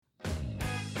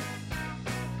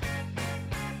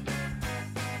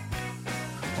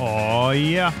Oh,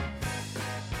 yeah.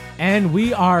 And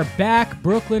we are back,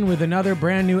 Brooklyn, with another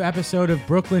brand new episode of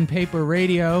Brooklyn Paper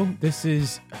Radio. This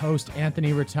is host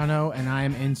Anthony Rotuno, and I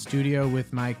am in studio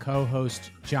with my co-host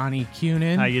Johnny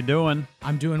Cunin. How you doing?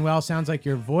 I'm doing well. Sounds like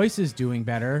your voice is doing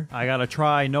better. I got to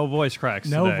try no voice cracks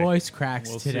No today. voice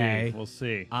cracks today. We'll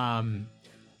see.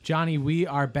 Johnny, we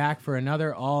are back for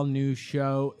another all-new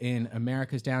show in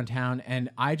America's Downtown, and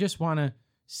I just want to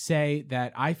say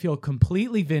that I feel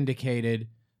completely vindicated.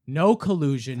 No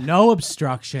collusion, no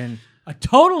obstruction, a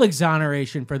total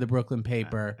exoneration for the Brooklyn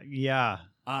Paper. Yeah.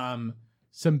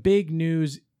 Some big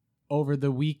news over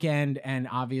the weekend and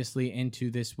obviously into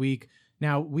this week.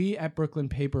 Now, we at Brooklyn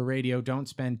Paper Radio don't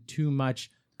spend too much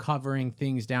covering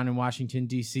things down in Washington,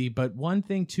 D.C., but one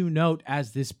thing to note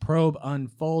as this probe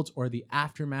unfolds, or the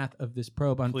aftermath of this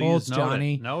probe unfolds,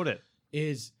 Johnny, note it.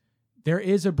 is there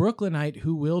is a Brooklynite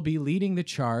who will be leading the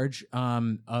charge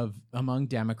of among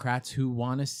Democrats who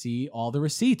want to see all the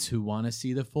receipts, who want to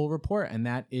see the full report, and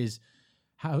that is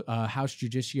House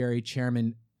Judiciary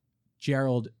Chairman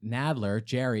Gerald Nadler,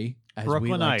 Jerry, as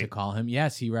we like to call him.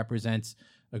 Yes, he represents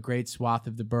a great swath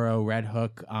of the borough, Red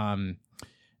Hook,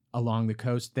 along the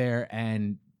coast there,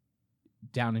 and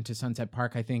down into Sunset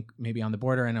Park, I think, maybe on the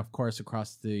border, and of course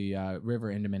across the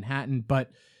river into Manhattan. But,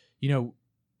 you know,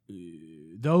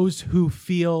 those who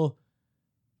feel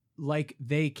like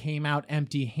they came out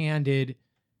empty-handed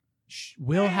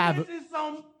will have... This is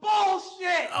some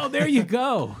bullshit! Oh, there you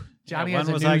go. Johnny has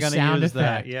a was new I gonna sound use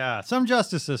effect. that? Yeah, some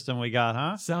justice system we got,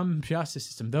 huh? Some justice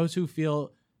system. Those who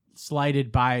feel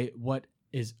slighted by what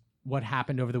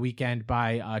happened over the weekend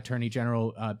by Attorney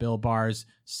General Bill Barr's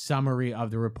summary of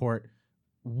the report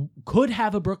could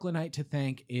have a Brooklynite to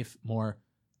thank if more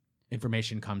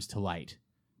information comes to light.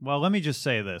 Well, let me just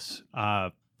say this.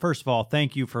 First of all,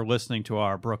 thank you for listening to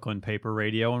our Brooklyn Paper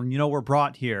Radio. And, you know, we're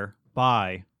brought here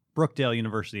by Brookdale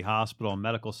University Hospital and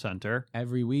Medical Center.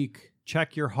 Every week.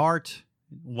 Check your heart.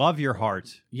 Love your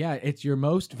heart. Yeah, it's your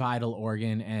most vital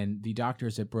organ, and the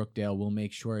doctors at Brookdale will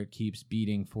make sure it keeps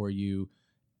beating for you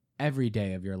every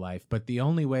day of your life. But the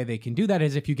only way they can do that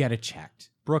is if you get it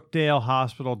checked.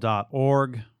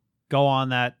 BrookdaleHospital.org. Go on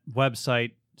that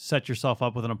website. Set yourself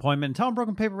up with an appointment and tell them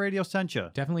Brooklyn Paper Radio sent you.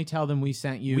 Definitely tell them we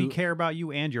sent you. We care about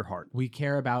you and your heart. We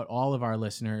care about all of our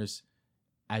listeners,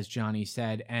 as Johnny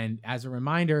said. And as a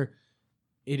reminder,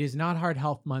 it is not Heart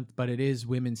Health Month, but it is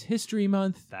Women's History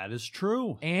Month. That is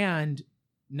true. And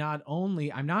not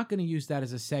only, I'm not going to use that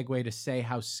as a segue to say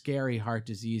how scary heart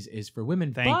disease is for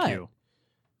women. Thank you.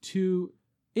 To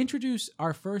introduce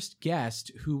our first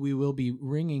guest, who we will be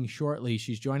ringing shortly.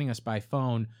 She's joining us by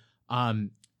phone.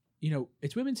 You know,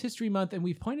 it's Women's History Month, and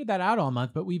we've pointed that out all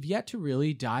month, but we've yet to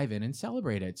really dive in and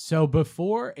celebrate it. So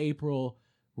before April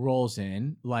rolls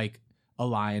in like a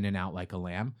lion and out like a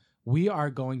lamb, we are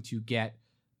going to get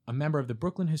a member of the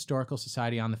Brooklyn Historical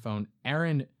Society on the phone,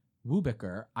 Erin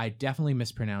Wubiker. I definitely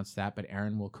mispronounced that, but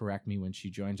Erin will correct me when she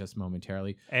joins us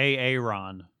momentarily.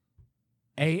 Aaron.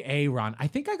 Aaron. I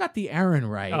think I got the Erin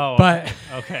right. Oh, but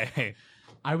okay.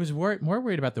 I was more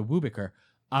worried about the Wubiker.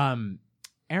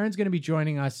 Erin's going to be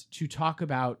joining us to talk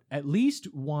about at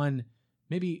least one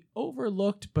maybe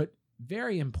overlooked but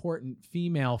very important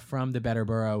female from the Better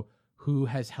Borough who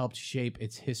has helped shape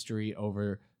its history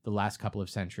over the last couple of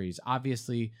centuries.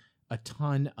 Obviously, a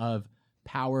ton of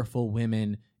powerful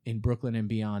women in Brooklyn and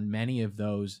beyond. Many of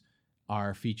those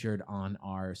are featured on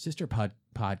our sister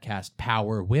podcast,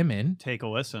 Power Women. Take a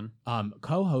listen.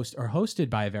 Co-host or hosted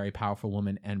by a very powerful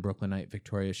woman and Brooklynite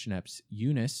Victoria Schneps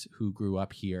Eunice, who grew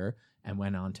up here and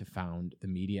went on to found the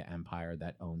media empire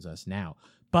that owns us now.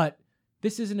 But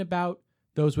this isn't about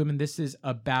those women. This is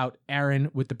about Erin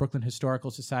with the Brooklyn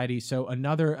Historical Society. So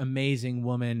another amazing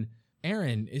woman.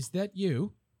 Erin, is that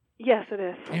you? Yes, it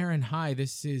is. Erin, hi.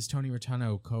 This is Tony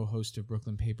Rotuno, co-host of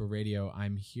Brooklyn Paper Radio.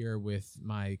 I'm here with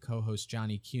my co-host,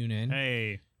 Johnny Cunin.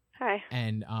 Hey. Hi.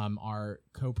 And our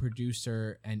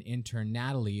co-producer and intern,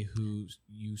 Natalie, who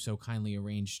you so kindly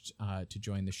arranged to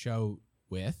join the show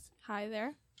with. Hi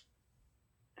there.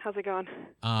 How's it going?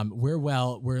 We're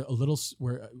well.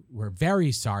 We're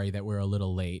very sorry that we're a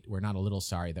little late. We're not a little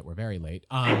sorry that we're very late.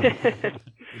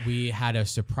 We had a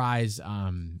surprise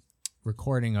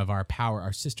recording of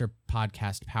our sister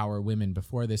podcast, Power Women,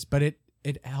 before this, but it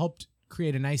helped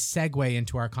create a nice segue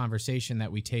into our conversation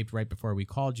that we taped right before we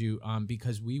called you,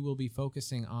 because we will be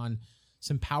focusing on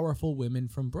some powerful women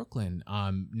from Brooklyn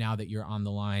now that you're on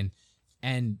the line.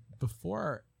 And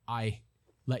before I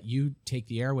let you take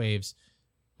the airwaves,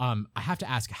 I have to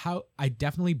ask how I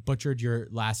definitely butchered your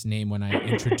last name when I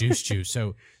introduced you.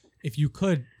 So if you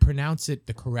could pronounce it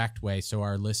the correct way so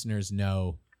our listeners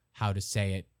know how to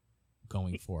say it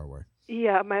going forward.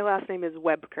 Yeah, my last name is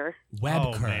Webker.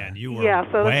 Webker. Oh man, you were Yeah,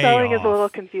 so the way spelling is a off. little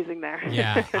confusing there.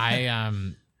 Yeah,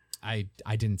 I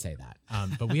didn't say that.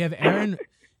 But we have Aaron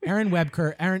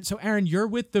Webker. Aaron, you're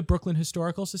with the Brooklyn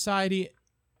Historical Society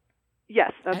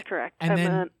Yes, that's correct. and I'm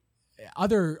then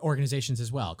other organizations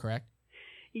as well, correct?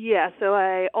 Yeah, so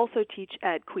I also teach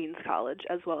at Queens College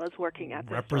as well as working at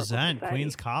the Represent Historical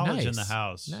Queens College in the Nice.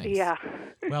 house. Nice. Society. Yeah.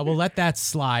 Well, we'll let that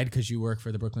slide because you work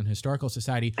for the Brooklyn Historical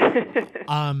Society.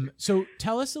 So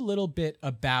tell us a little bit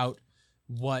about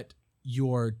what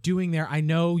you're doing there. I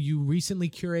know you recently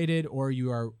curated or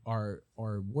you are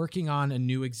working on a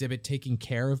new exhibit taking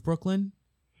care of Brooklyn.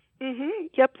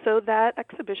 Yep, so that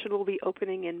exhibition will be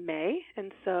opening in May,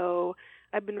 and so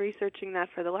I've been researching that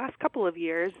for the last couple of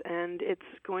years, and it's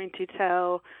going to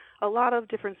tell a lot of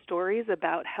different stories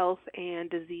about health and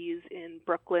disease in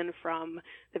Brooklyn from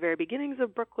the very beginnings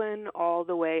of Brooklyn all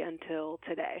the way until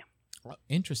today.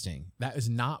 Interesting. That is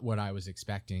not what I was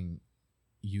expecting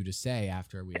you to say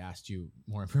after we asked you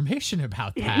more information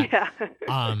about that.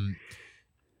 Yeah.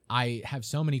 I have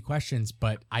so many questions,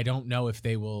 but I don't know if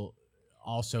they will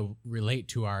also relate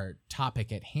to our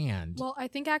topic at hand. Well, I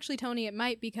think actually, Tony, it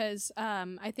might because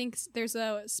I think there's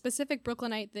a specific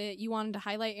Brooklynite that you wanted to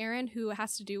highlight, Aaron, who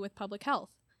has to do with public health.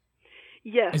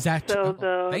 Yes. Is that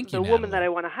so? Thank you, The woman Natalie. that I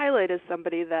want to highlight is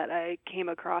somebody that I came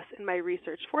across in my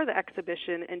research for the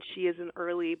exhibition, and she is an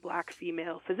early Black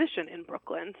female physician in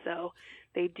Brooklyn. So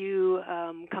they do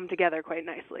come together quite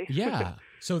nicely. Yeah.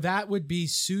 So that would be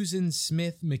Susan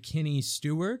Smith McKinney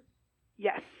Stewart.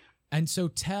 Yes. And so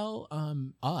tell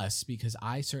us, because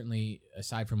I certainly,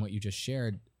 aside from what you just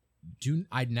shared,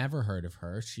 I'd never heard of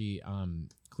her. She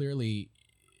clearly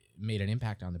made an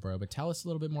impact on the borough, but tell us a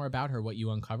little bit more about her, what you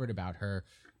uncovered about her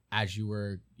as you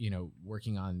were,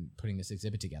 working on putting this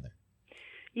exhibit together.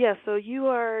 Yeah, so you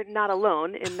are not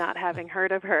alone in not having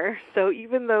heard of her. So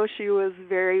even though she was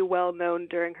very well known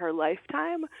during her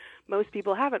lifetime, most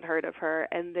people haven't heard of her,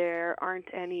 and there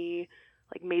aren't any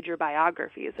major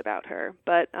biographies about her.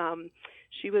 But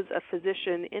she was a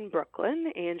physician in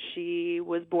Brooklyn, and she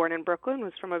was born in Brooklyn,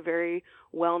 was from a very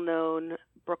well-known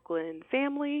Brooklyn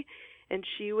family, and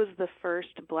she was the first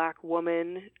Black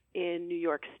woman in New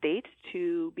York State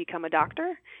to become a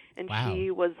doctor, and Wow.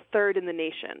 she was third in the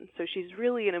nation. So she's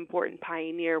really an important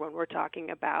pioneer when we're talking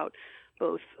about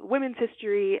both women's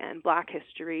history and Black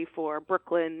history for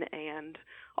Brooklyn and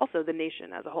also the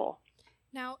nation as a whole.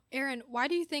 Now, Aaron, why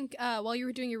do you think, while you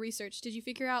were doing your research, did you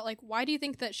figure out, why do you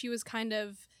think that she was kind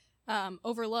of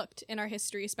overlooked in our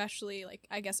history, especially,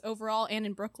 I guess, overall and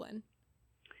in Brooklyn?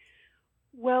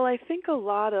 Well, I think a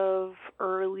lot of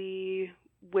early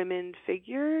women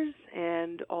figures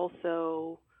and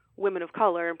also women of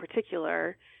color in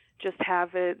particular just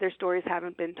their stories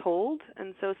haven't been told.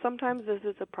 And so sometimes this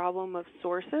is a problem of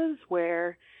sources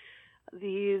where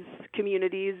these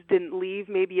communities didn't leave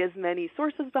maybe as many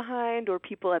sources behind, or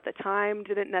people at the time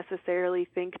didn't necessarily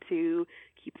think to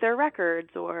keep their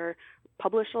records or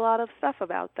publish a lot of stuff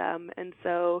about them. And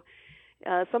so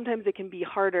sometimes it can be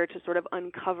harder to sort of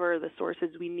uncover the sources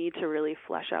we need to really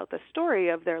flesh out the story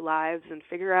of their lives and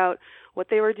figure out what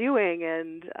they were doing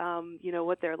and,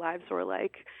 what their lives were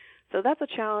like. So that's a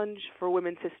challenge for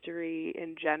women's history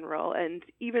in general. And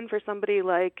even for somebody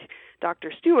like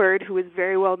Dr. Stewart, who is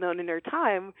very well known in her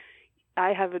time,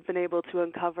 I haven't been able to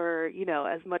uncover,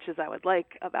 as much as I would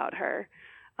like about her.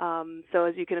 So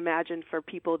as you can imagine, for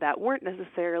people that weren't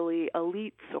necessarily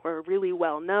elites or really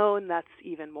well known, that's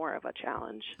even more of a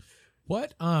challenge.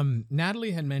 What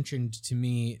Natalie had mentioned to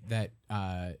me that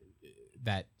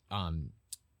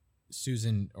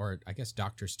Susan, or I guess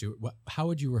Dr. Stewart, how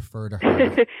would you refer to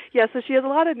her? Yeah, so she has a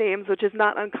lot of names, which is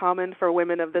not uncommon for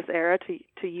women of this era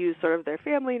to use sort of their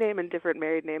family name and different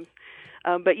married names.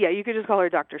 But yeah, you could just call her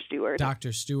Dr. Stewart.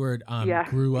 Dr. Stewart Yeah.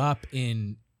 grew up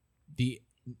in the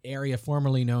area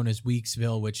formerly known as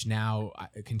Weeksville, which now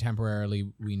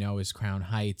contemporarily we know as Crown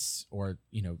Heights, or,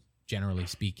 generally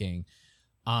speaking.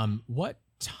 What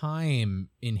time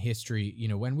in history,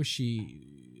 when was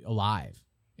she alive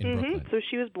in Brooklyn? So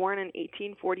she was born in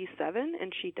 1847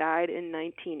 and she died in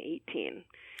 1918.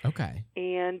 Okay.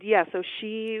 And yeah, so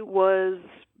she was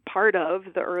part of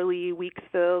the early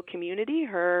Weeksville community.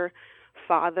 Her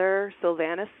father,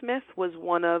 Sylvanus Smith, was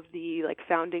one of the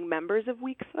founding members of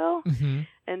Weeksville. Mm-hmm.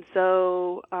 And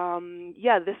so,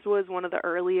 this was one of the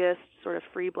earliest sort of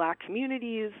free Black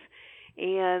communities,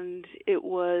 and it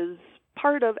was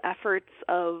part of efforts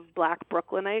of Black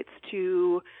Brooklynites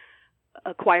to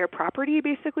acquire property,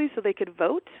 basically, so they could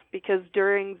vote, because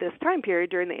during this time period,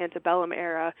 during the antebellum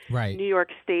era, Right. New York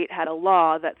State had a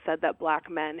law that said that black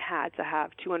men had to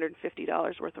have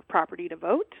 $250 worth of property to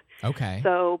vote. Okay.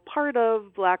 So part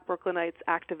of Black Brooklynites'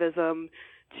 activism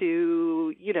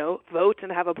to, vote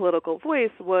and have a political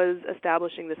voice was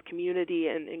establishing this community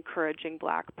and encouraging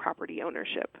black property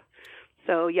ownership.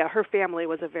 So, yeah, her family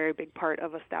was a very big part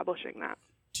of establishing that.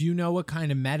 Do you know what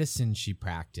kind of medicine she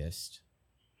practiced?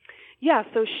 Yeah,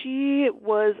 so she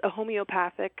was a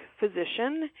homeopathic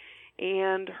physician,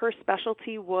 and her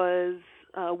specialty was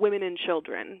women and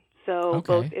children. So Okay.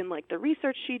 both in like the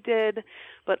research she did,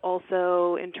 but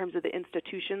also in terms of the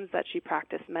institutions that she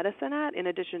practiced medicine at. In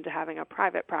addition to having a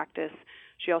private practice,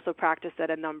 she also practiced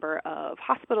at a number of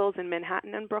hospitals in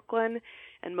Manhattan and Brooklyn,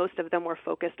 and most of them were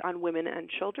focused on women and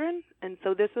children. And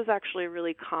so this was actually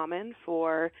really common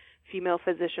for female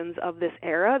physicians of this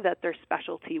era, that their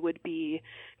specialty would be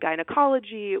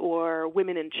gynecology or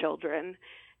women and children.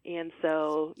 And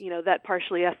so, that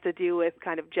partially has to do with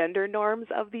kind of gender norms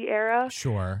of the era.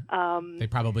 Sure. They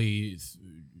probably,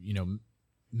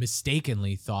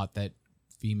 mistakenly thought that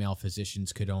female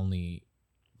physicians could only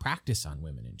practice on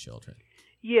women and children.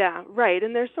 Yeah, right.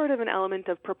 And there's sort of an element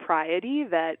of propriety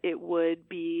that it would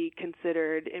be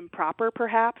considered improper,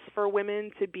 perhaps, for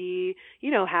women to be,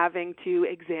 having to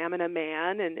examine a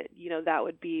man, and, that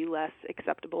would be less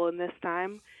acceptable in this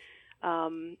time.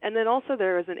 And then also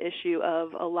there was an issue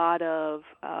of a lot of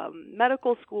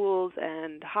medical schools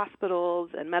and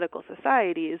hospitals and medical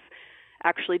societies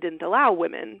actually didn't allow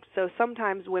women. So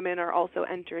sometimes women are also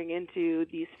entering into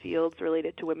these fields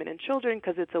related to women and children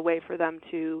because it's a way for them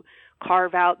to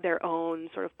carve out their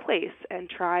own sort of place and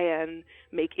try and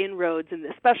make inroads in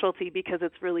this specialty, because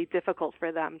it's really difficult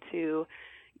for them to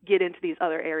get into these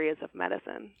other areas of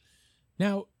medicine.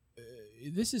 Now,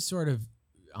 this is sort of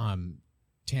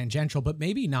tangential, but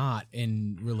maybe not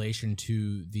in relation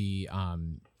to the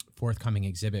forthcoming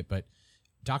exhibit, but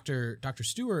Dr.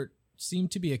 Stewart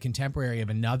seemed to be a contemporary of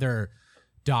another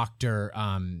doctor,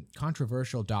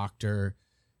 controversial doctor,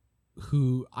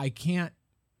 who I can't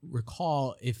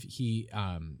recall if he,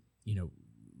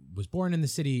 was born in the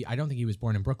city. I don't think he was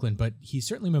born in Brooklyn, but he's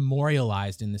certainly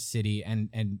memorialized in the city.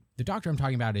 And the doctor I'm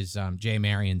talking about is J.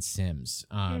 Marion Sims,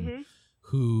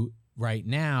 who right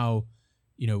now,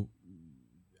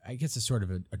 I guess it's sort of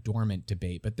a dormant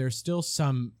debate, but there's still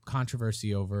some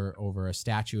controversy over a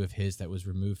statue of his that was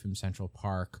removed from Central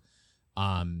Park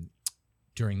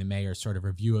during the mayor's sort of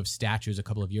review of statues a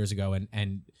couple of years ago.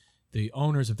 And the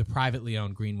owners of the privately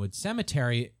owned Greenwood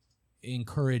Cemetery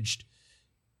encouraged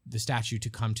the statue to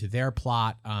come to their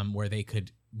plot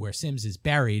where Sims is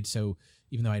buried. So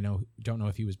even though I don't know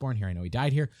if he was born here, I know he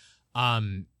died here.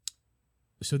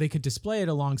 So they could display it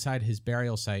alongside his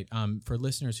burial site. For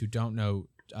listeners who don't know,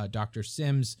 Dr.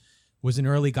 Sims was an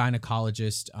early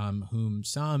gynecologist whom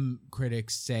some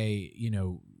critics say,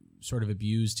 sort of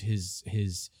abused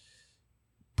his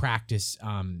practice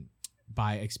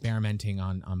by experimenting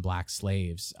on black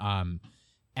slaves.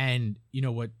 And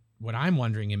what I'm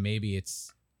wondering, and maybe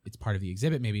it's part of the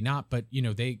exhibit, maybe not, but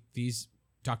these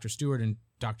Dr. Stewart and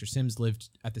Dr. Sims lived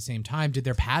at the same time. Did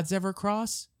their paths ever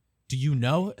cross? Do you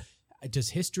know?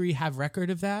 Does history have record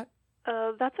of that?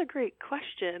 That's a great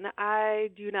question.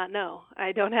 I do not know.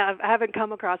 I haven't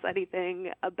come across anything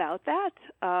about that.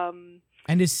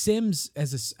 And is Sims,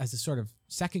 as a sort of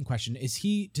second question,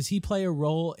 does he play a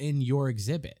role in your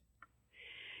exhibit?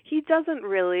 He doesn't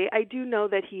really. I do know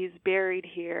that he's buried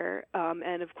here,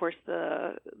 and of course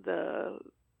the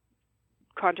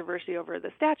controversy over the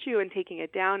statue and taking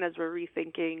it down as we're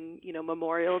rethinking,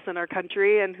 memorials in our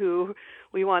country and who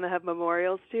we want to have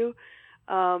memorials to.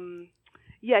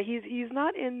 Yeah, he's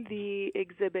not in the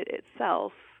exhibit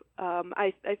itself.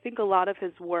 I think a lot of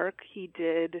his work he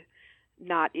did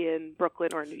not in Brooklyn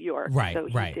or New York, so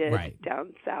he did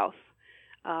down south.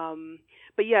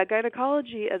 But yeah,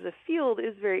 gynecology as a field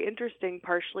is very interesting,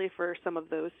 partially for some of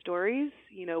those stories,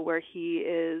 where he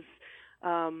is,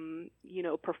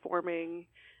 performing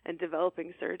and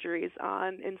developing surgeries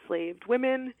on enslaved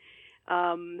women,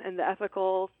 and the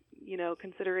ethical,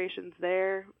 considerations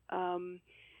there.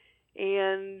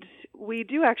 And we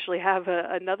do actually have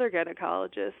another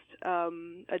gynecologist,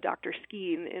 a Dr.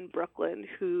 Skeen in Brooklyn,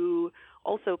 who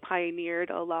also pioneered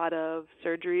a lot of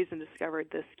surgeries and discovered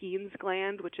the Skeen's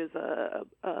gland, which is a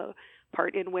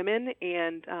part in women.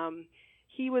 And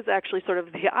he was actually sort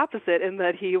of the opposite in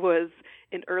that he was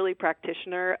an early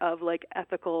practitioner of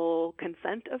ethical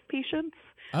consent of patients,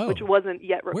 which wasn't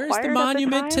yet required. Where's the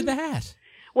monument to that?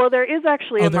 Well, there is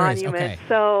actually a there is. monument. Okay.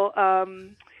 So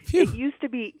Phew. It used to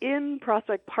be in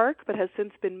Prospect Park, but has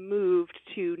since been moved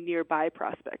to nearby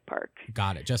Prospect Park.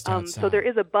 Got it. Just outside. So there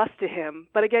is a bust to him.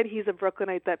 But again, he's a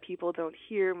Brooklynite that people don't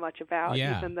hear much about,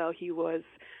 Yeah. even though he was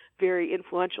very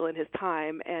influential in his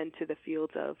time and to the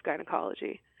fields of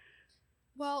gynecology.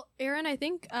 Well, Erin, I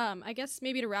think, I guess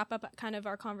maybe to wrap up kind of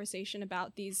our conversation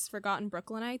about these forgotten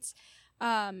Brooklynites,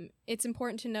 it's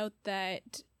important to note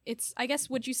that it's, I guess,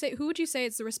 who would you say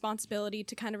it's the responsibility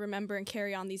to kind of remember and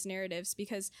carry on these narratives?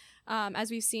 Because as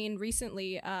we've seen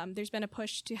recently, there's been a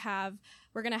push to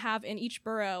we're going to have in each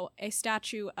borough a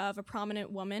statue of a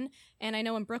prominent woman. And I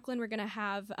know in Brooklyn, we're going to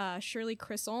have Shirley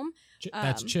Chisholm.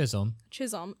 That's Chisholm.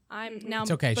 Chisholm. I'm now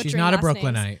It's okay. butchering She's not a last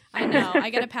Brooklynite. names. I know. I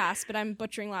get a pass, but I'm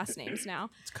butchering last names now.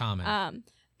 It's common.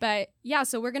 But yeah,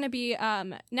 so we're going to be,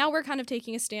 now we're kind of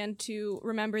taking a stand to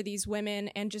remember these women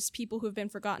and just people who have been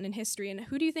forgotten in history. And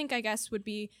who do you think, I guess, would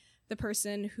be the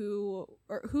person who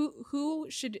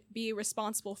should be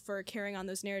responsible for carrying on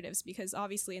those narratives? Because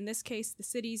obviously in this case, the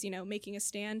city's, making a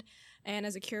stand. And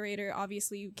as a curator,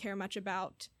 obviously you care much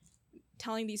about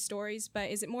telling these stories.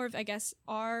 But is it more of, I guess,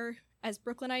 as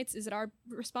Brooklynites, is it our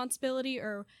responsibility?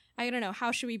 Or I don't know,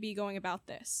 how should we be going about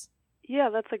this? Yeah,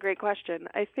 that's a great question.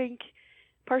 I think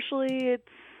partially it's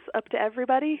up to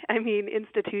everybody. I mean,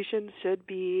 institutions should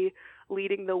be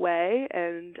leading the way,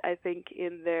 and I think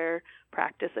in their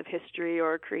practice of history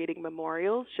or creating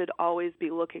memorials should always be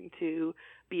looking to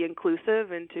be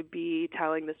inclusive and to be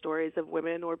telling the stories of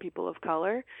women or people of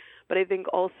color. But I think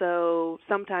also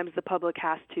sometimes the public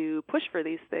has to push for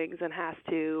these things and has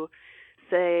to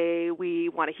say, we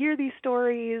want to hear these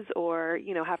stories, or,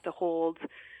 have to hold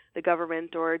the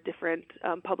government or different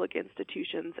public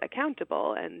institutions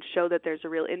accountable and show that there's a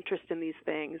real interest in these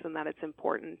things and that it's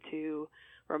important to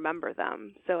remember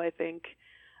them. So I think,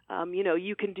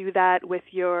 you can do that with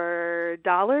your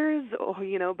dollars or,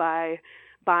 by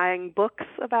buying books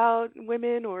about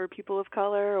women or people of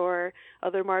color or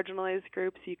other marginalized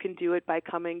groups. You can do it by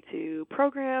coming to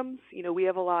programs. We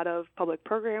have a lot of public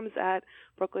programs at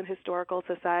Brooklyn Historical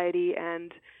Society,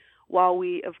 and while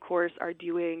we, of course, are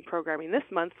doing programming this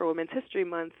month for Women's History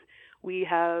Month, we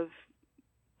have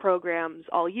programs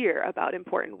all year about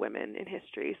important women in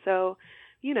history. So,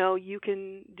 you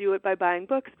can do it by buying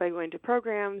books, by going to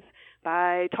programs,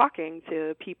 by talking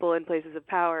to people in places of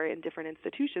power in different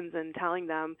institutions and telling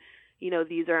them,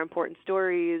 these are important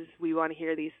stories, we want to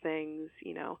hear these things,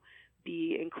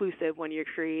 be inclusive when you're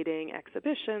creating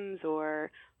exhibitions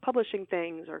or publishing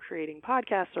things or creating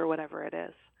podcasts or whatever it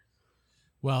is.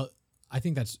 Well, I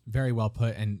think that's very well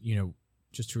put. And,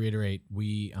 just to reiterate,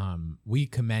 we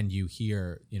commend you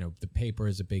here. The paper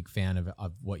is a big fan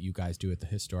of what you guys do at the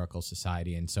Historical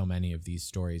Society. And so many of these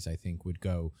stories, I think, would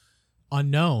go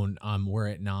unknown were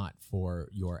it not for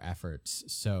your efforts.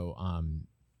 So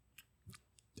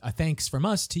a thanks from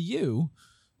us to you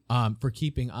for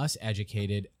keeping us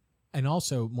educated. And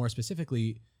also, more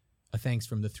specifically, a thanks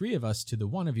from the three of us to the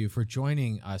one of you for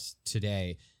joining us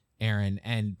today, Erin.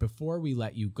 And before we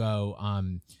let you go,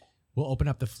 we'll open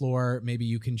up the floor. Maybe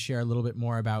you can share a little bit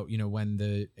more about, when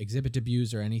the exhibit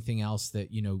debuts or anything else that,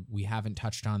 we haven't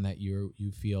touched on that you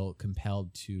feel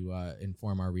compelled to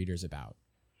inform our readers about.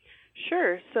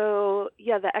 Sure. So,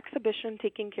 the exhibition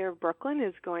Taking Care of Brooklyn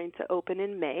is going to open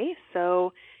in May.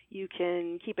 So you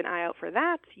can keep an eye out for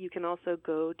that. You can also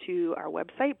go to our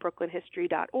website,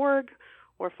 brooklynhistory.org,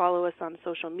 or follow us on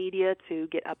social media to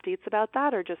get updates about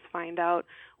that, or just find out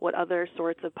what other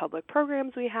sorts of public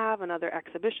programs we have and other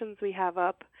exhibitions we have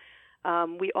up.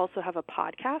 We also have a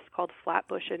podcast called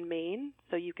Flatbush in Maine,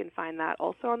 so you can find that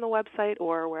also on the website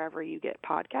or wherever you get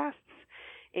podcasts.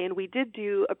 And we did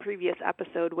do a previous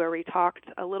episode where we talked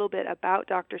a little bit about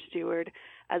Dr. Stewart,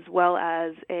 as well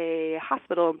as a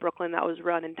hospital in Brooklyn that was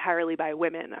run entirely by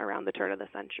women around the turn of the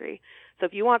century. So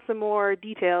if you want some more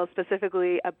details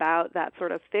specifically about that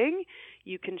sort of thing,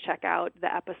 you can check out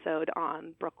the episode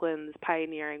on Brooklyn's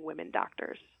pioneering women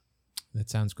doctors. That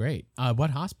sounds great. What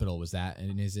hospital was that?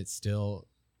 And is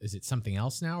it something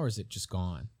else now, or is it just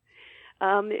gone?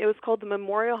 It was called the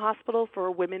Memorial Hospital for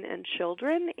Women and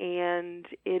Children, and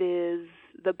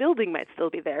the building might still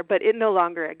be there, but it no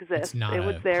longer exists. It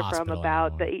was there from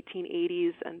about the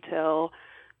 1880s until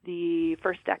the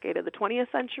first decade of the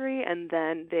 20th century, and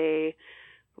then they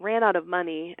ran out of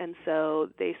money, and so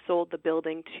they sold the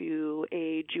building to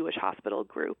a Jewish hospital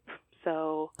group.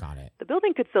 So Got it. The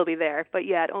building could still be there, but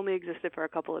it only existed for a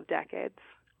couple of decades.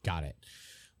 Got it.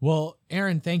 Well,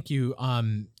 Erin, thank you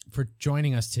for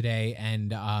joining us today,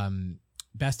 and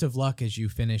best of luck as you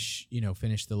finish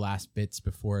the last bits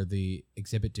before the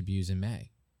exhibit debuts in May.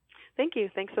 Thank you.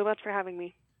 Thanks so much for having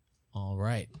me. All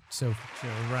right. So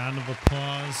a round of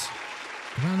applause.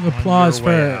 round of applause On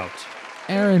your way for out.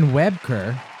 Aaron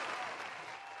Webker,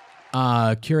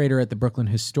 curator at the Brooklyn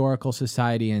Historical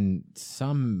Society, and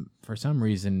for some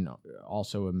reason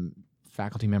also a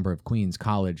faculty member of Queens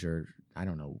College, or I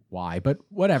don't know why, but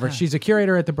whatever. She's a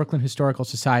curator at the Brooklyn Historical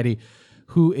Society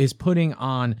who is putting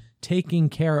on Taking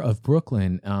Care of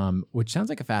Brooklyn, which sounds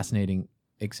like a fascinating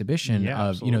exhibition Yeah,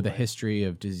 of, you know, the absolutely. history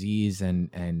of disease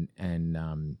and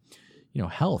you know,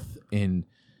 health in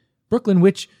Brooklyn,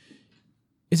 which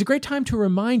is a great time to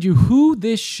remind you who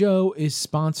this show is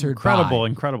sponsored by.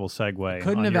 Incredible segue.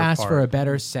 Couldn't on have your asked part. for a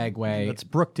better segue. It's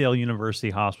Brookdale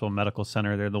University Hospital Medical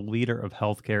Center. They're the leader of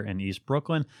healthcare in East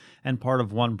Brooklyn and part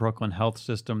of One Brooklyn Health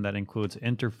System that includes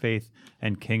Interfaith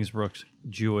and Kingsbrook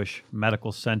Jewish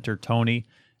Medical Center. Tony,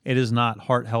 it is not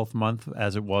Heart Health Month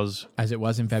as it was as it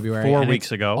was in February. 4 and weeks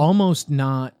it's ago. Almost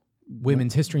not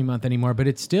Women's History Month anymore, but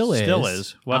it still is. Still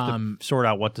is. We'll have to sort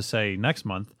out what to say next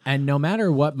month. And no matter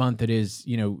what month it is,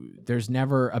 you know, there's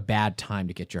never a bad time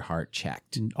to get your heart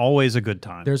checked. Always a good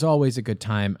time. There's always a good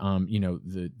time. You know,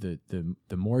 the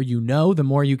more you know, the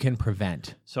more you can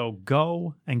prevent. So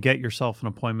go and get yourself an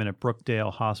appointment at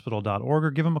brookdalehospital.org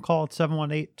or give them a call at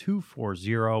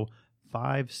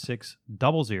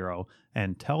 718-240-5600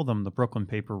 and tell them the Brooklyn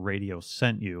Paper Radio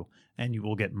sent you, and you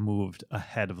will get moved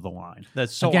ahead of the line.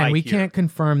 That's so Again, I we hear. can't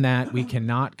confirm that. We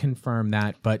cannot confirm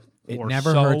that, but it Or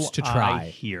never so hurts to I try.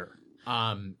 hear.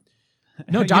 No,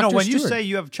 You Dr. know, when you Stewart, say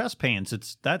you have chest pains,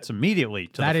 that's immediately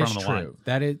to that the is front of the line.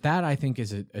 true. That I think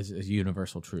is a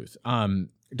universal truth.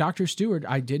 Dr. Stewart,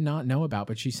 I did not know about,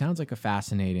 but she sounds like a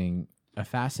fascinating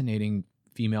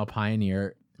female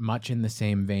pioneer, much in the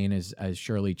same vein as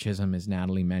Shirley Chisholm, as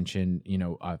Natalie mentioned. You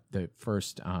know, the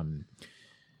first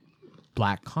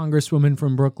Black Congresswoman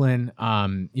from Brooklyn.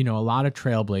 You know, a lot of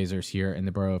trailblazers here in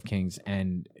the borough of Kings,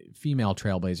 and female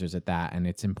trailblazers at that. And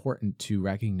it's important to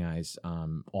recognize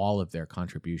all of their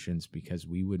contributions, because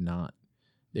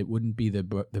it wouldn't be the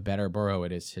better borough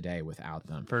it is today without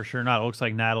them. For sure not. It looks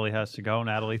like Natalie has to go.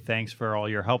 Natalie, thanks for all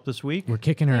your help this week. We're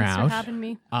kicking her Thanks out. for having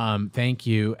me. Thank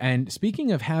you. And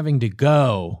speaking of having to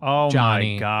go, Oh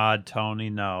Johnny, my God, Tony,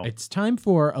 no. it's time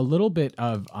for a little bit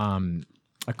of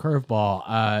a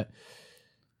curveball.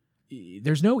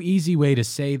 There's no easy way to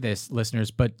say this,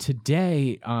 listeners, but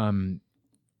today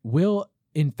will,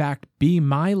 in fact, be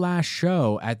my last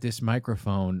show at this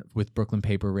microphone with Brooklyn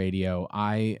Paper Radio.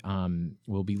 I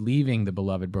will be leaving the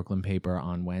beloved Brooklyn Paper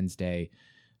on Wednesday,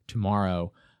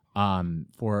 tomorrow,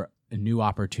 for a new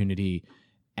opportunity,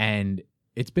 and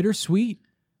it's bittersweet.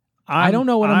 I don't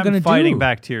know what I'm gonna fighting do.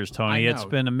 back tears, Tony. I It's know.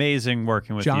 been amazing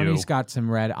working with Johnny's you. got some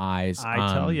red eyes.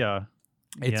 I tell you.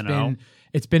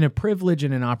 It's been a privilege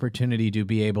and an opportunity to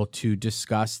be able to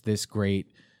discuss this great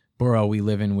borough we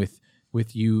live in with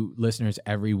you listeners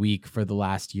every week for the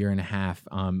last year and a half,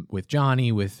 with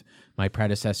Johnny, with my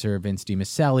predecessor Vince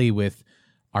DiMaselli, with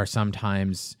our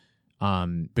sometimes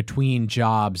between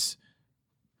jobs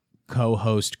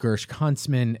co-host Gersh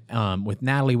Kuntzman, with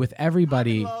Natalie, with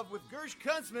everybody. With Gersh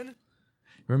Kuntzman.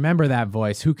 Remember that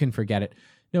voice. Who can forget it?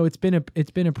 No, it's been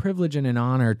a privilege and an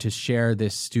honor to share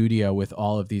this studio with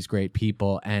all of these great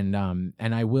people, and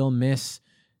I will miss,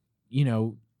 you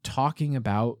know, talking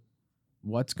about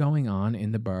what's going on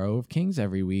in the borough of Kings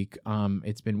every week.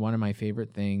 It's been one of my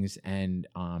favorite things, and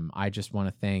I just want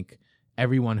to thank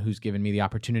everyone who's given me the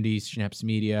opportunity, Schneps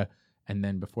Media, and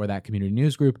then before that, Community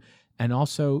News Group, and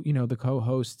also, you know, the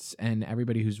co-hosts and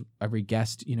everybody every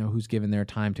guest, you know, who's given their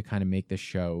time to kind of make this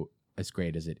show as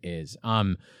great as it is.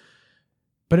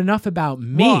 But enough about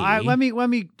me. Well, let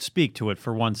me speak to it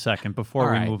for 1 second before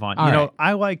All we right. move on. All You know, right.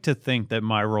 I like to think that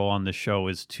my role on the show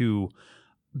is to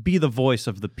be the voice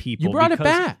of the people. You brought it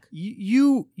because back.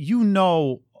 You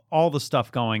know all the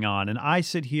stuff going on, and I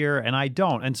sit here and I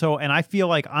don't. And I feel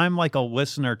like I'm like a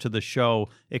listener to the show,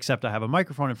 except I have a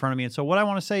microphone in front of me. And so what I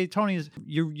want to say, Tony, is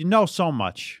you know so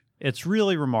much. It's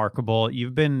really remarkable.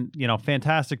 You've been, you know,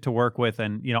 fantastic to work with.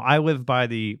 And, you know, I live by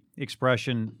the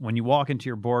expression, when you walk into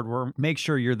your boardroom, make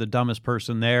sure you're the dumbest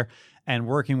person there. And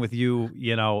working with you,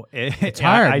 you know, It's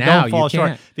hard I now. don't fall You short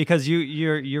can't. because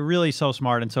you're really so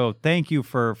smart. And so thank you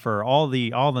for all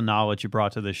the knowledge you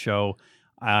brought to the show.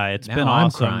 It's Now been I'm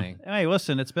awesome. crying. Hey,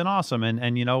 listen, it's been awesome.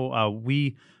 And you know,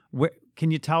 can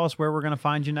you tell us where we're going to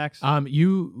find you next?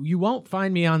 You won't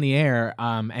find me on the air,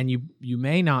 and you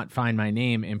may not find my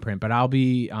name in print, but I'll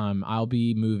be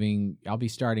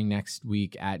starting next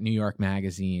week at New York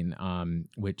Magazine,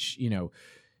 which, you know,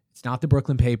 it's not the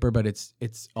Brooklyn Paper, but it's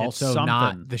also something.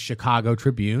 not the Chicago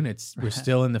Tribune. We're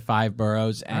still in the 5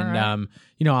 boroughs, and right.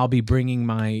 you know, I'll be bringing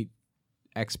my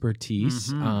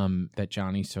expertise Mhm. that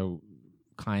Johnny so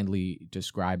kindly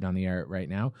described on the air right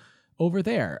now over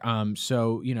there.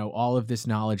 So, all of this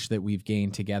knowledge that we've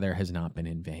gained together has not been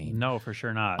in vain. No, for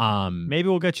sure not. Maybe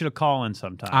we'll get you to call in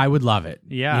sometime. I would love it.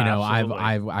 Yeah,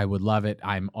 absolutely. I would love it.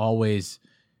 I'm always,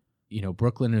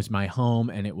 Brooklyn is my home,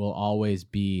 and it will always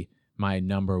be my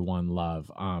number one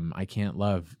love. I can't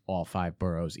love all 5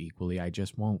 boroughs equally. I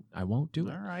just won't. I won't do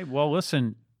it. All right. Well,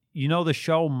 listen, the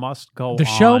show must go on. The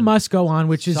show must go on,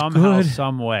 which is somehow, good.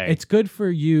 some way. It's good for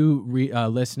you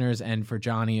listeners, and for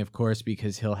Johnny, of course,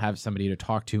 because he'll have somebody to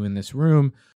talk to in this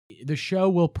room. The show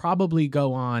will probably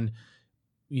go on,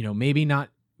 maybe not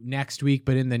next week,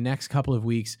 but in the next couple of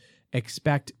weeks.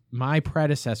 Expect my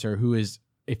predecessor, who is,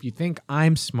 if you think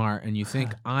I'm smart and you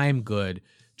think I'm good,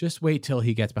 just wait till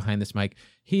he gets behind this mic.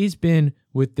 He's been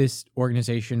with this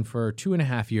organization for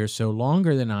 2.5 years, so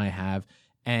longer than I have.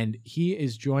 And he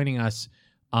is joining us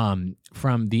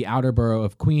from the outer borough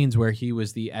of Queens, where he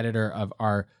was the editor of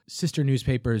our sister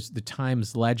newspapers, the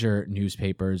Times-Ledger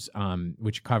newspapers,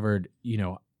 which covered,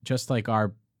 just like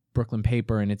our Brooklyn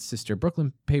paper and its sister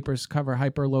Brooklyn papers cover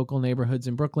hyper-local neighborhoods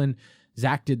in Brooklyn.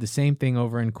 Zach did the same thing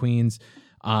over in Queens.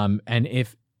 And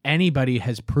if anybody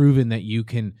has proven that you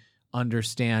can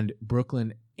understand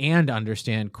Brooklyn and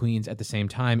understand Queens at the same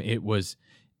time, it was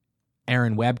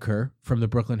Erin Webker from the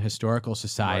Brooklyn Historical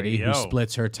Society, who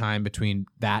splits her time between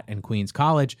that and Queens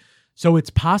College. So it's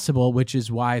possible, which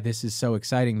is why this is so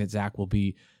exciting, that Zach will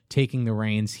be taking the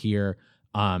reins here.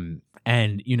 And,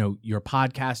 your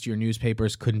podcast, your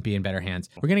newspapers couldn't be in better hands.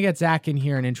 We're going to get Zach in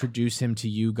here and introduce him to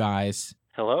you guys.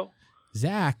 Hello.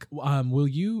 Zach, do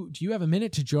you have a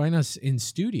minute to join us in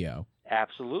studio?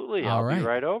 Absolutely. All right. I'll be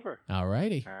right over. All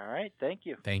righty. All right. Thank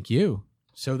you. Thank you.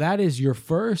 So that is your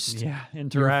first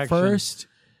interaction. Your first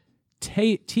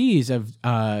tease of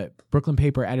Brooklyn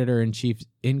Paper Editor-in-Chief,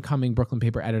 incoming Brooklyn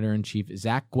Paper Editor-in-Chief,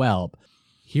 Zach Gelb.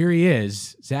 Here he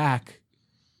is. Zach,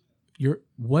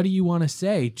 what do you want to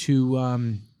say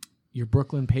to your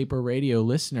Brooklyn Paper Radio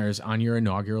listeners on your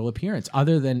inaugural appearance?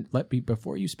 Other than,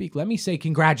 before you speak, let me say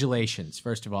congratulations,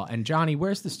 first of all. And Johnny,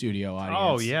 where's the studio audience?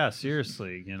 Oh, yeah,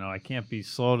 seriously. I can't be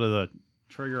slow to the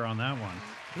trigger on that one.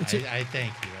 I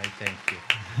thank you.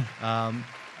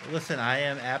 Listen, I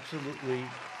am absolutely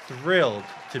thrilled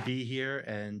to be here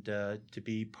and to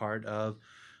be part of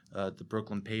the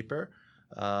Brooklyn Paper.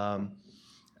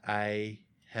 I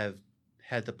have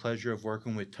had the pleasure of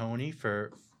working with Tony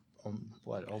for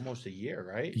almost a year,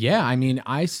 right? Yeah, I mean,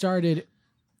 I started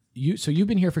so you've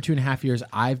been here for 2.5 years.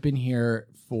 I've been here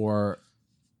for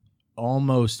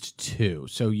almost 2.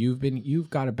 So you've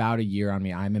got about a year on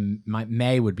me.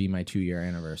 May would be my 2-year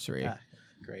anniversary.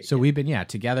 Great. So we've been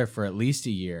together for at least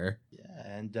a year.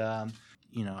 Yeah, and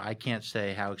I can't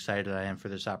say how excited I am for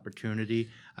this opportunity.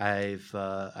 I've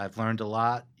learned a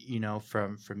lot,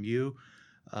 from you,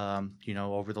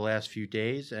 over the last few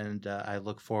days, and I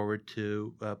look forward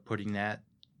to putting that,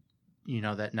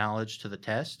 that knowledge to the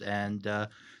test, and to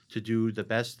do the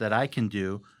best that I can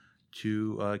do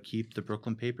to keep the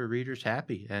Brooklyn Paper readers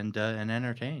happy and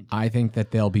entertained. I think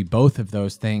that they'll be both of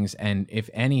those things, and if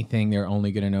anything, they're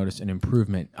only going to notice an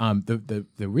improvement. The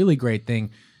really great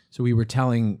thing. So we were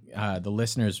telling the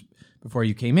listeners before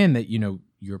you came in that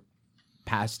your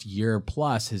past year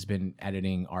plus has been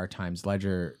editing our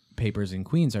Times-Ledger papers in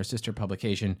Queens, our sister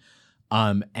publication,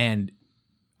 and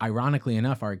ironically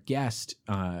enough, our guest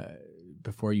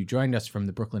before you joined us from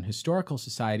the Brooklyn Historical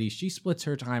Society, she splits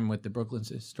her time with the Brooklyn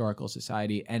Historical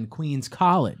Society and Queens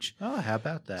College. Oh, how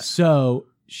about that? So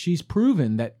she's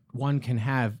proven that one can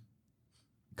have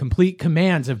complete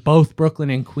commands of both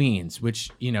Brooklyn and Queens, which,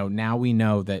 now we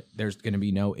know that there's going to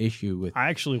be no issue with. I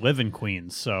actually live in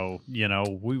Queens, so,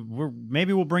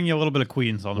 maybe we'll bring you a little bit of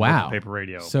Queens on the Brooklyn Paper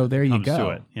Radio. So there you go. To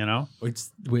it,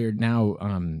 We're now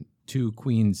to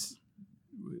Queens.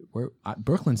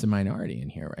 Brooklyn's a minority in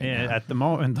here right now. At the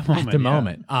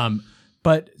moment.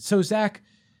 But so Zach,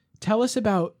 tell us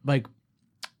about,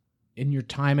 in your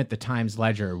time at the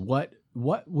Times-Ledger, what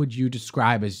would you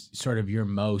describe as sort of your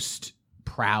most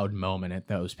proud moment at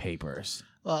those papers?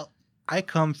 Well, I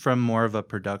come from more of a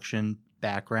production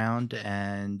background,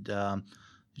 and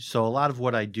so a lot of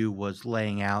what I do was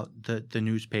laying out the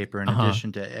newspaper in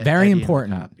addition to very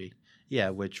important copy. Yeah,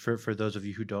 which for those of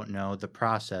you who don't know the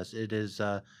process, it is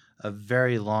a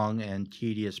very long and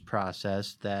tedious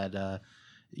process that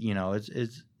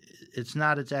it's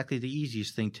not exactly the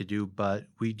easiest thing to do, but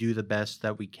we do the best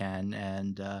that we can,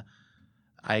 and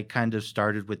I kind of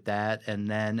started with that, and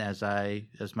then as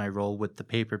my role with the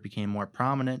paper became more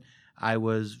prominent, I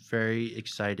was very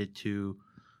excited to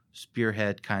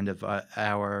spearhead kind of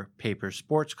our paper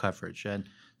sports coverage, and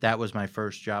that was my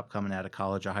first job coming out of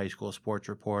college, a high school sports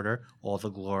reporter, all the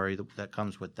glory that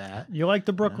comes with that. You like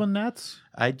the Brooklyn Nets?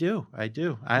 I do.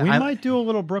 We might do a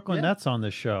little Brooklyn Nets on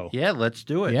this show. Yeah, let's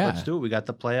do it. Yeah. Let's do it. We got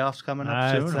the playoffs coming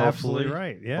up soon. That's Hopefully, absolutely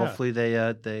right. Yeah. Hopefully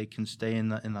they can stay in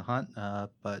the hunt.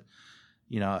 But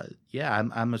you know, yeah,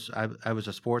 I was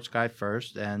a sports guy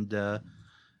first, and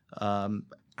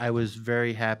I was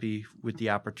very happy with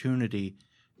the opportunity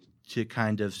to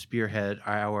kind of spearhead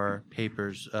our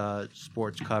paper's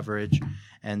sports coverage,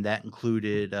 and that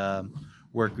included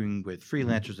working with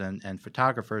freelancers and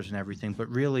photographers and everything, but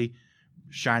really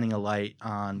shining a light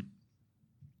on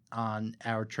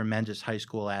our tremendous high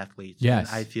school athletes. Yes.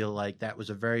 And I feel like that was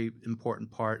a very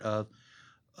important part of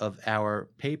our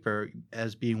paper,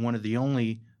 as being one of the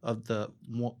only of the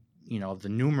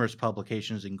numerous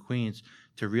publications in Queens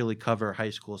to really cover high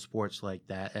school sports like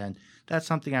that. And that's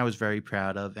something I was very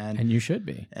proud of. And you should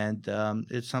be. And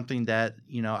it's something that,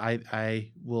 you know,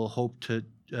 I will hope to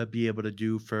be able to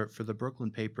do for the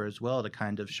Brooklyn paper as well, to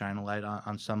kind of shine a light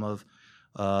on some of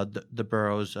the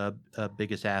borough's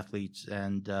biggest athletes.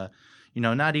 And, you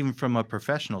know, not even from a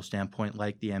professional standpoint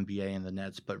like the NBA and the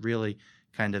Nets, but really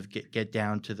kind of get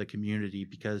down to the community,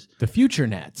 because The future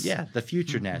Nets. yeah, the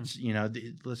future Nets. You know,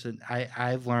 listen,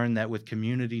 I've learned that with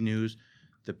community news,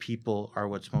 the people are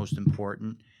what's most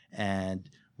important. And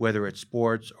whether it's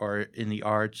sports or in the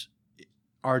arts,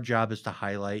 our job is to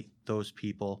highlight those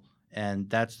people. And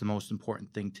that's the most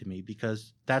important thing to me,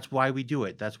 because that's why we do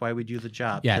it. That's why we do the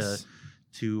job. Yes.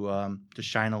 To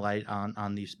shine a light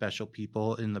on these special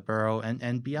people in the borough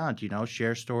and beyond. You know,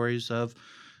 share stories of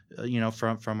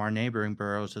from our neighboring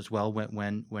boroughs as well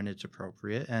when it's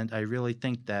appropriate. And I really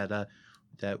think that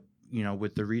you know,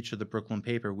 with the reach of the Brooklyn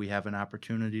paper, we have an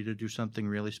opportunity to do something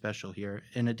really special here,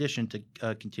 in addition to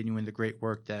continuing the great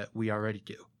work that we already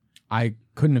do. I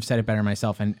couldn't have said it better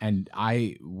myself, and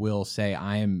I will say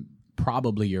I am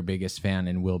probably your biggest fan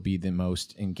and will be the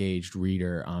most engaged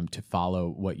reader to follow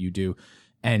what you do.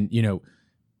 And, you know,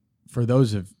 for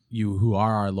those of you who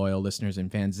are our loyal listeners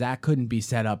and fans, Zach couldn't be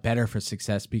set up better for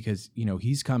success, because, you know,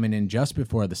 he's coming in just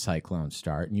before the Cyclones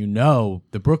start. And, you know,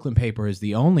 the Brooklyn paper is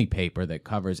the only paper that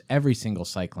covers every single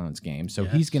Cyclones game. So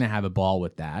Yes. he's going to have a ball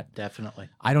with that. Definitely.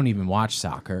 I don't even watch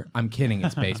soccer. I'm kidding.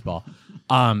 It's baseball.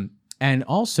 And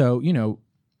also, you know,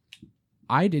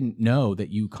 I didn't know that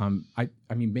you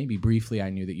I mean, maybe briefly I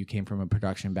knew that you came from a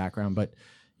production background, but,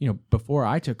 you know, before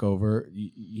I took over,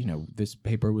 you know, this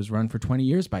paper was run for 20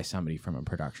 years by somebody from a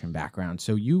production background.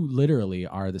 So you literally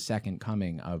are the second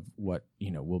coming of what,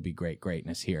 you know, will be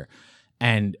greatness here.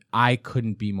 And I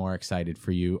couldn't be more excited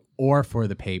for you or for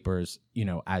the papers, you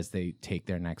know, as they take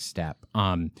their next step.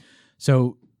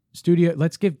 So studio,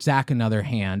 let's give Zach another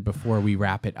hand before we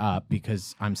wrap it up,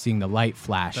 because I'm seeing the light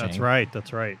flashing. That's right.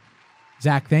 That's right.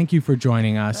 Zach, thank you for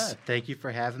joining us. Thank you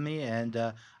for having me, and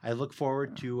I look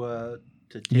forward to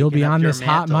You'll be taking up on your this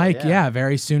hot mantle. mic, yeah,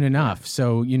 very soon enough.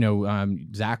 So, you know,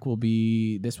 Zach will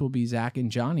be Zach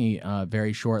and Johnny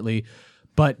very shortly.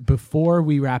 But before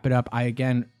we wrap it up, I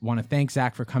again want to thank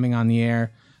Zach for coming on the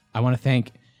air. I want to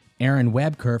thank Erin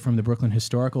Webker from the Brooklyn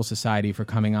Historical Society for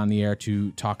coming on the air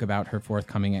to talk about her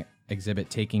forthcoming exhibit,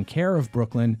 Taking Care of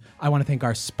Brooklyn. I want to thank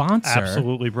our sponsor.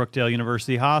 Absolutely, Brookdale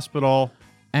University Hospital.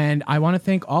 And I want to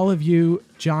thank all of you,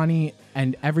 Johnny,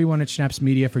 and everyone at Schneps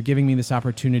Media for giving me this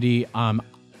opportunity.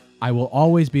 I will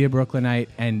always be a Brooklynite.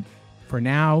 And for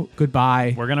now,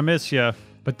 goodbye. We're going to miss you.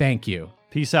 But thank you.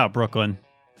 Peace out, Brooklyn.